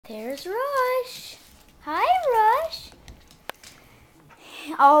There's Rush. Hi, Rush.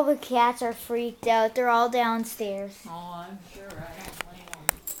 All the cats are freaked out. They're all downstairs. Oh, I'm sure. I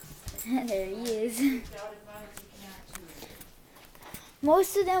don't blame them. There he is. Freaked out if I was a cat too.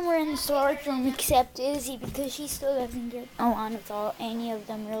 Most of them were in the storage room except Izzy because she still doesn't get along with any of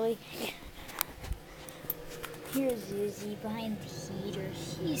them really. Here's Izzy behind the heater.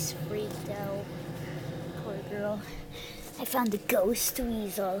 She's freaked out. Poor girl. I found the ghost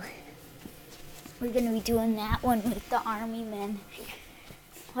weasel. We're going to be doing that one with the army men.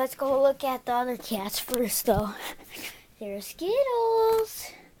 Let's go look at the other cats first, though. There's Skittles.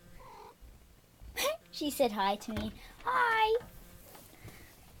 She said hi to me. Hi.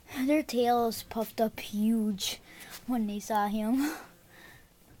 Their tails puffed up huge when they saw him.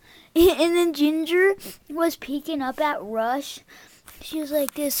 And then Ginger was peeking up at Rush. She was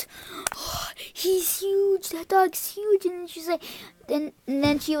like this, oh, he's huge, that dog's huge. And then she's like, and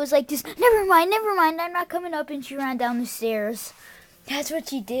then she was like this, never mind, I'm not coming up. And she ran down the stairs. That's what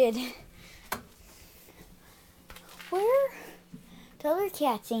she did. Where? The other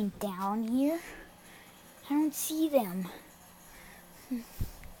cats ain't down here. I don't see them. I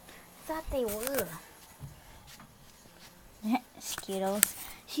thought they were. Skittles.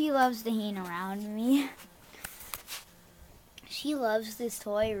 She loves to hang around me. She loves this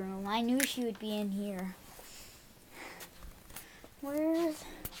toy room. I knew she would be in here. Where's...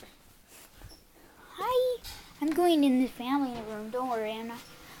 Hi. I'm going in the family room. Don't worry, I'm not...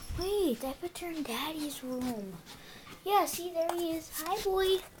 Wait, I put her in Daddy's room. Yeah, see, there he is. Hi,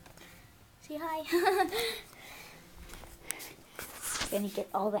 boy. Say hi. Gonna get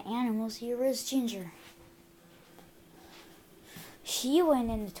all the animals. Here is Ginger. She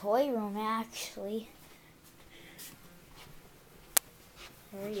went in the toy room, actually.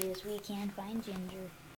 There he is. We can't find Ginger.